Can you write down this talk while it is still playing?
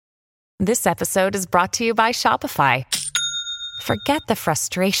This episode is brought to you by Shopify. Forget the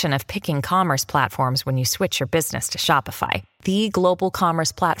frustration of picking commerce platforms when you switch your business to Shopify, the global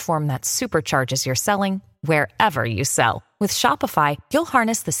commerce platform that supercharges your selling wherever you sell. With Shopify, you'll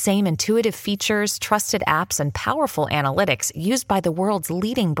harness the same intuitive features, trusted apps, and powerful analytics used by the world's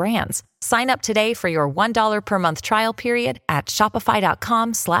leading brands. Sign up today for your $1 per month trial period at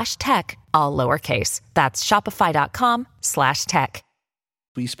shopify.com/tech, all lowercase. That's shopify.com/tech.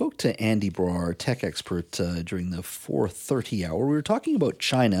 We spoke to Andy Broer, tech expert, during the 4:30 hour. We were talking about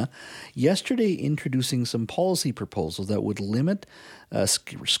China yesterday introducing some policy proposals that would limit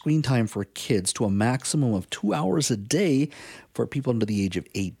screen time for kids to a maximum of 2 hours a day for people under the age of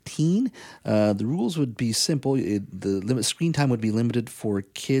 18. The rules would be simple. Screen time would be limited for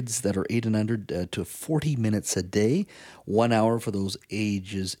kids that are 8 and under to 40 minutes a day, 1 hour for those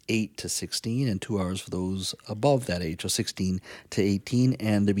ages 8 to 16, and 2 hours for those above that age, so 16 to 18.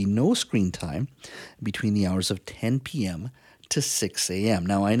 And there'd be no screen time between the hours of 10 p.m. to 6 a.m.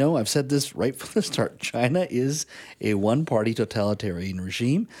 Now, I know I've said this right from the start. China is a one-party totalitarian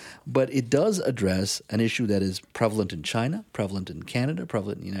regime, but it does address an issue that is prevalent in China, prevalent in Canada,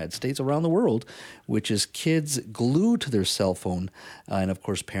 prevalent in the United States, around the world, which is kids glued to their cell phone, and of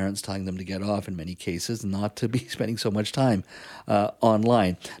course parents telling them to get off in many cases, not to be spending so much time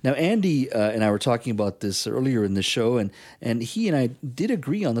online. Now, Andy and I were talking about this earlier in the show, and he and I did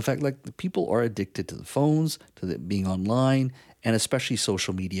agree on the fact that people are addicted to the phones, to being online, and especially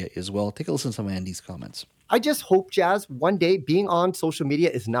social media as well. Take a listen to some of Andy's comments. I just hope, Jazz, one day being on social media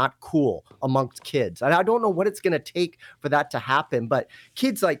is not cool amongst kids. And I don't know what it's going to take for that to happen, but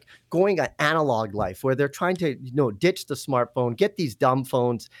kids like going an analog life where they're trying to, ditch the smartphone, get these dumb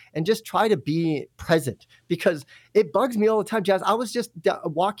phones, and just try to be present, because it bugs me all the time, Jazz. I was just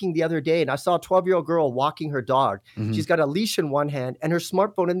walking the other day and I saw a 12-year-old girl walking her dog. Mm-hmm. She's got a leash in one hand and her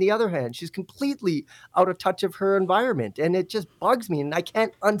smartphone in the other hand. She's completely out of touch of her environment. And it just bugs me, and I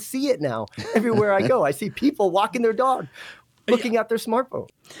can't unsee it now. Everywhere I go, I see people walking their dog, looking at their smartphone.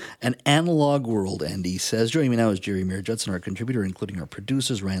 An analog world, Andy says. Joining me now is Jerry Mayer Judson, our contributor, including our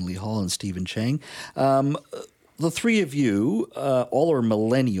producers, Ryan Lee Hall and Stephen Chang. The three of you all are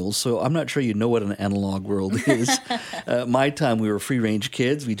millennials, so I'm not sure you know what an analog world is. My time, we were free-range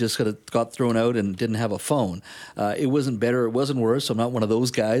kids. We just got thrown out and didn't have a phone. It wasn't better, it wasn't worse. I'm not one of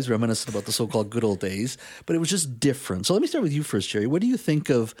those guys reminiscent about the so-called good old days, but it was just different. So let me start with you first, Jerry. What do you think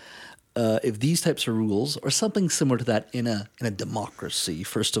of if these types of rules or something similar to that in a democracy,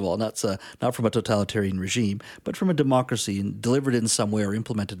 first of all, not from a totalitarian regime, but from a democracy and delivered in some way or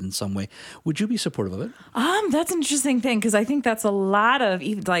implemented in some way, would you be supportive of it? That's an interesting thing, because I think that's a lot of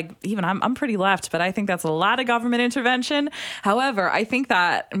even I'm pretty left, but I think that's a lot of government intervention. However, I think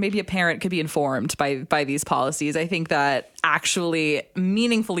that maybe a parent could be informed by these policies. I think that actually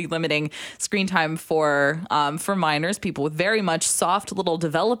meaningfully limiting screen time for minors, people with very much soft little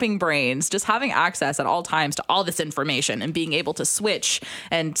developing brains, just having access at all times to all this information and being able to switch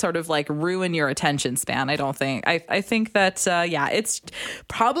and sort of ruin your attention span. I think that it's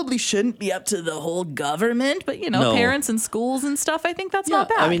probably shouldn't be up to the whole government, but no. Parents and schools and stuff, I think that's not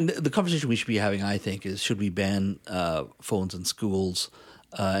bad. I mean, the conversation we should be having, I think, is should we ban phones in schools?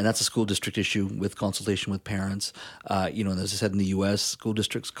 And that's a school district issue with consultation with parents. And as I said, in the U.S., school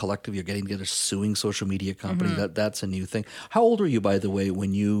districts collectively are getting together suing social media companies. Mm-hmm. That's a new thing. How old were you, by the way,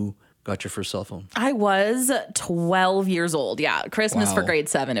 when you got your first cell phone? I was 12 years old. Yeah, Christmas for grade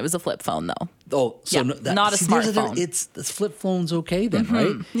 7. It was a flip phone, though. Oh, so not a smartphone. It's the flip phone's okay then,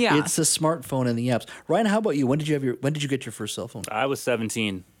 right? Yeah, it's the smartphone and the apps. Ryan, how about you? When did you get your first cell phone? I was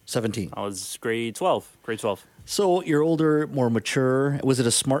 17. 17. I was grade 12. So you're older, more mature. Was it a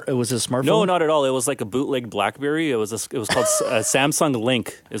smartphone? No, not at all. It was like a bootleg BlackBerry. It was called Samsung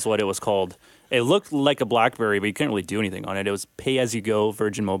Link, is what it was called. It looked like a BlackBerry, but you couldn't really do anything on it. It was pay-as-you-go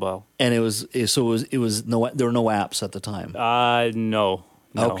Virgin Mobile. And there were no apps at the time. No.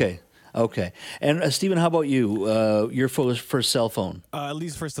 Okay. And Stephen, how about you? Your first cell phone? At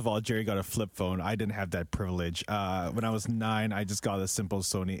least, first of all, Jerry got a flip phone. I didn't have that privilege. When I was 9, I just got a simple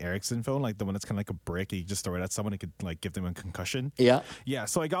Sony Ericsson phone, like the one that's kind of like a brick. You just throw it at someone, it could give them a concussion. Yeah. Yeah,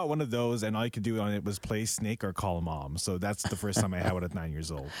 so I got one of those, and all you could do on it was play Snake or call mom. So that's the first time I had one at 9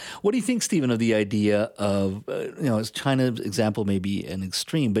 years old. What do you think, Stephen, of the idea of, China's example may be an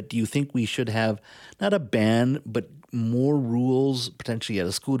extreme, but do you think we should have not a ban, but more rules, potentially at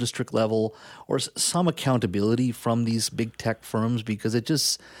a school district level, or some accountability from these big tech firms? Because it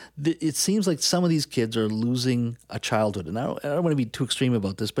seems like some of these kids are losing a childhood. And I don't want to be too extreme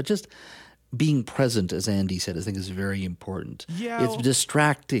about this, but just being present, as Andy said, I think is very important. Yeah. It's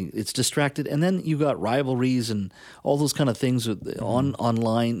distracting. It's distracted. And then you got rivalries and all those kind of things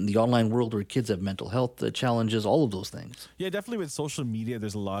online, the online world where kids have mental health challenges, all of those things. Yeah, definitely with social media,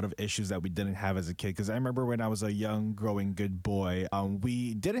 there's a lot of issues that we didn't have as a kid. Because I remember when I was a young, growing good boy,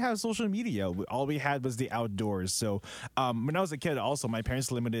 we didn't have social media. All we had was the outdoors. So when I was a kid, also, my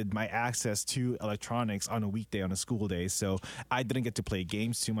parents limited my access to electronics on a weekday, on a school day. So I didn't get to play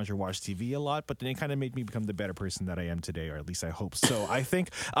games too much or watch TV a lot, but then it kind of made me become the better person that I am today, or at least I hope. So I think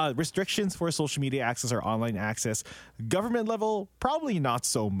restrictions for social media access or online access, government level, probably not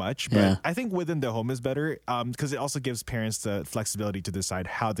so much, but I think within the home is better because it also gives parents the flexibility to decide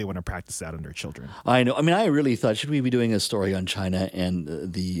how they want to practice that on their children. I know. I mean, I really thought, should we be doing a story on China and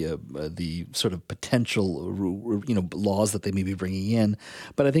the sort of potential laws that they may be bringing in?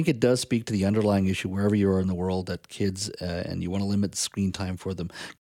 But I think it does speak to the underlying issue wherever you are in the world that kids and you want to limit screen time for them.